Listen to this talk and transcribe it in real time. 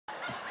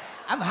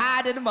I'm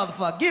high than the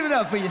motherfucker. Give it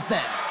up for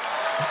yourself.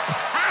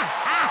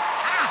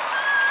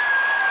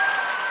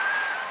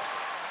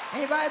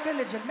 Anybody been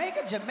to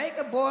Jamaica?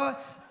 Jamaica, boy,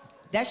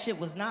 that shit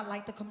was not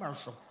like the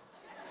commercial.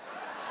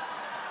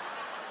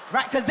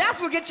 Right, because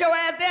that's what get your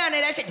ass down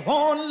there. That shit,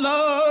 one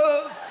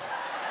love,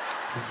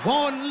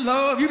 one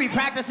love. You be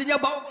practicing your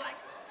boat like,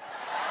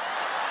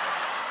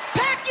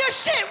 pack your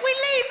shit, we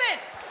leaving.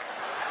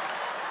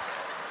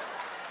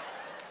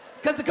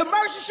 Because the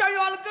commercials show you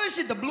all the good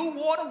shit. The blue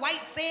water,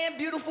 white sand,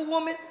 beautiful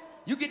woman.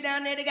 You get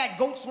down there, they got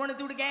goats running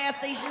through the gas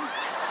station.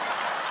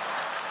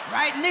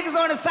 Right, niggas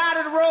on the side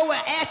of the road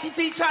with ashy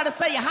feet trying to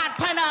sell you hot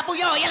pineapple.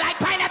 Yo, you like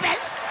pineapple?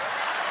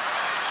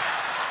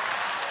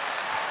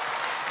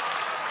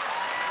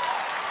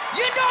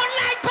 You don't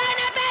like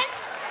pineapple?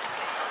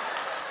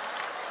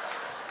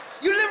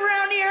 You live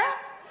around here?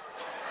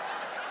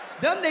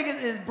 Them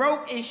niggas is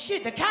broke as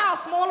shit. The cow's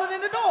smaller than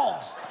the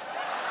dogs.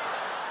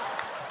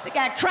 They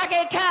got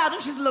crackhead cows. Them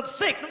shits look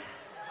sick.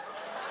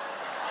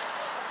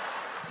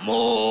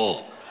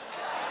 Moo.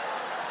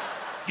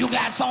 You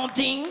got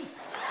something?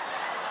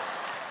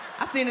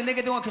 I seen a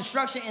nigga doing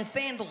construction in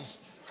sandals.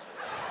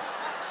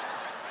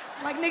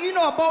 Like, nigga, you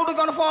know a boulder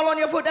gonna fall on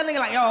your foot? That nigga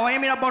like, yo, I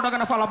mean a boulder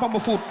gonna fall up on my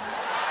foot.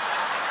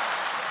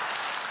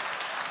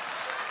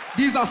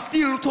 These are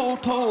steel-toe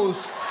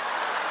toes.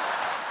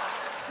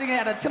 This nigga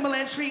had a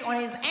Timberland tree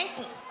on his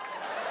ankle.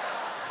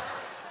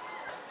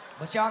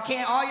 But all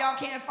y'all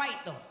can't fight,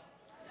 though.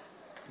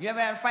 You ever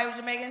had a fight with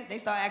Jamaicans? They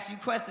start asking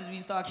you questions when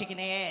you start kicking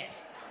their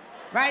ass.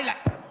 Right? Like,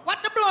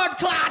 what the blood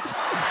clots?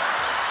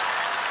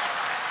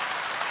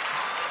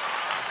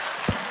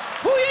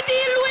 Who you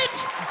deal with?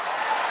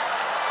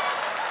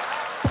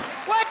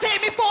 What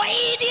take me for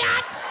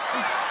idiots?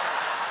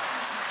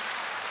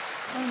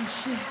 Oh,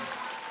 shit.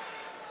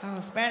 Oh,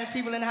 Spanish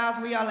people in the house,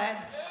 where y'all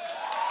at?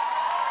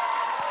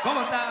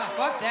 Como esta?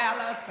 Fuck that, I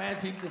love Spanish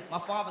people too. My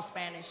father's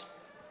Spanish.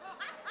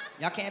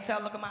 Y'all can't tell,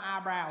 look at my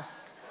eyebrows.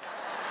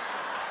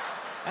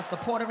 That's the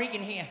Puerto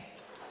Rican here.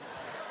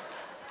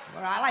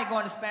 But I like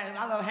going to Spanish,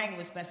 I love hanging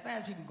with Spanish.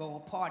 Spanish people go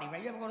party,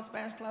 right? You ever go to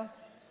Spanish clubs?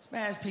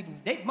 Spanish people,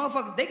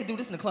 motherfuckers, they could do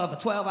this in the club for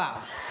 12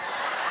 hours.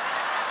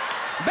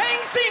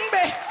 Bang sing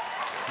be,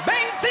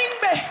 bang sing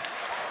be,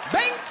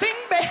 bang sing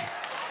be,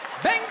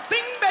 bang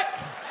sing be.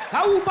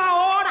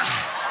 Auba order.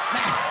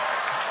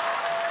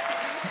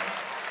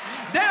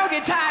 They don't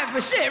get tired for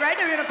shit, right?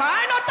 They're in the car.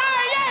 I ain't no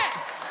tired yet.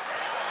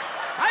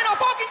 I ain't no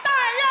fucking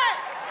tired yet.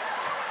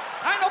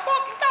 I ain't no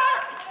fucking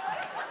tired.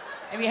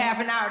 Every half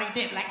an hour they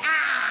dip like,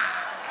 ah.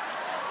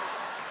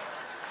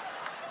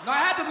 No, I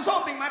had to do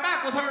something. My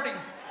back was hurting.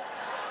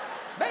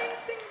 Bang,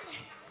 sing,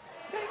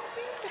 bang,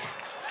 sing.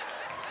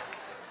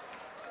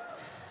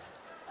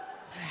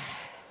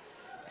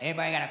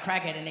 Everybody got a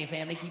crackhead in their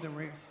family. Keep it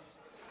real.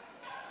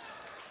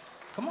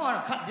 Come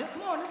on,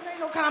 this ain't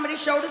no comedy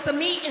show. This a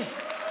meeting.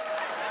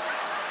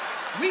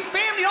 We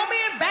family, don't be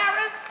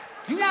embarrassed.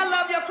 You gotta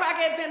love your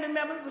crackhead family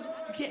members, but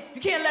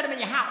you can't let them in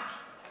your house.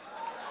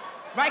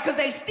 Right, because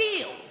they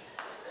steal.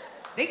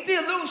 They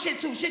steal little shit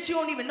too, shit you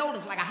don't even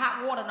notice, like a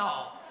hot water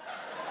knob.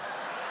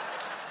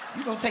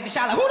 You gonna take a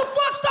shot like, who the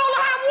fuck stole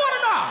a hot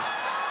water knob?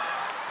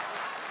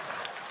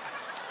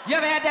 You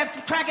ever had that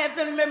crackhead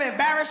family member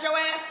embarrass your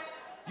ass?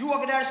 You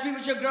walking down the street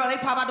with your girl, they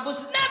pop out the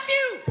bushes,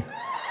 nephew!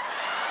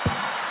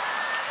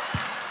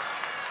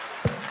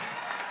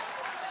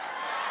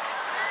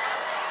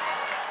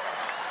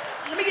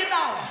 Let me get it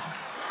all.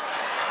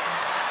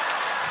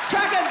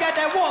 Crackhead's got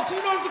that walk. So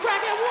you notice the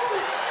crackhead walk?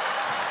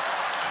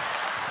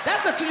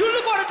 You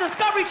look on the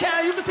Discovery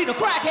Channel, you can see the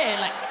crackhead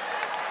like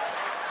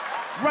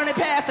running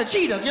past the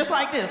cheetah, just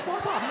like this.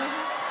 What's up, man?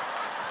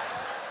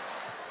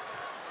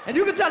 And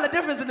you can tell the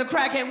difference in the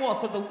crackhead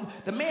walks, because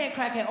the man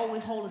crackhead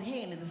always holds his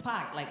hand in his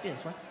pocket like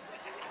this, right?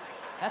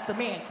 That's the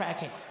man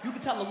crackhead. You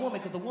can tell the woman,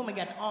 because the woman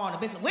got the arm, the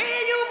business. Where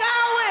you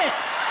going?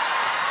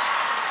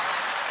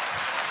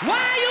 Why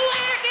are you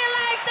acting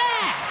like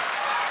that?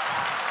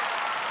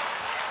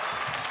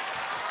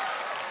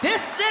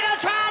 This nigga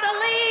tried to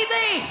leave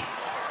me.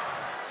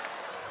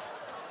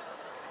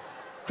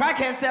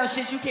 Crackhead sell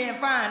shit you can't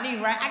find,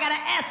 either, right? I got an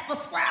S for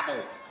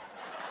Scrabble.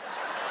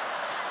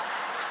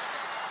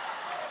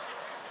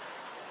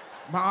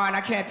 My aunt,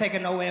 I can't take her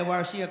nowhere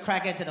where she a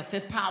crackhead to the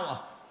fifth power.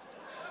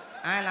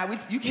 I ain't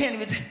like, you can't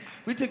even,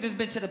 we took this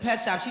bitch to the pet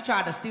shop. She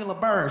tried to steal a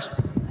bird.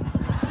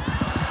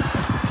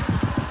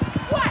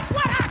 What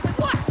happened?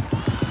 What?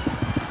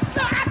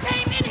 So I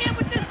came in here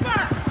with this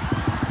bird.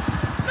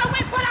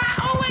 But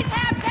I always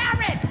have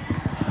carrots.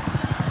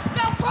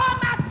 So call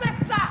my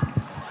sister.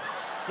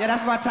 Yeah,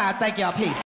 that's my time. Thank y'all. Peace.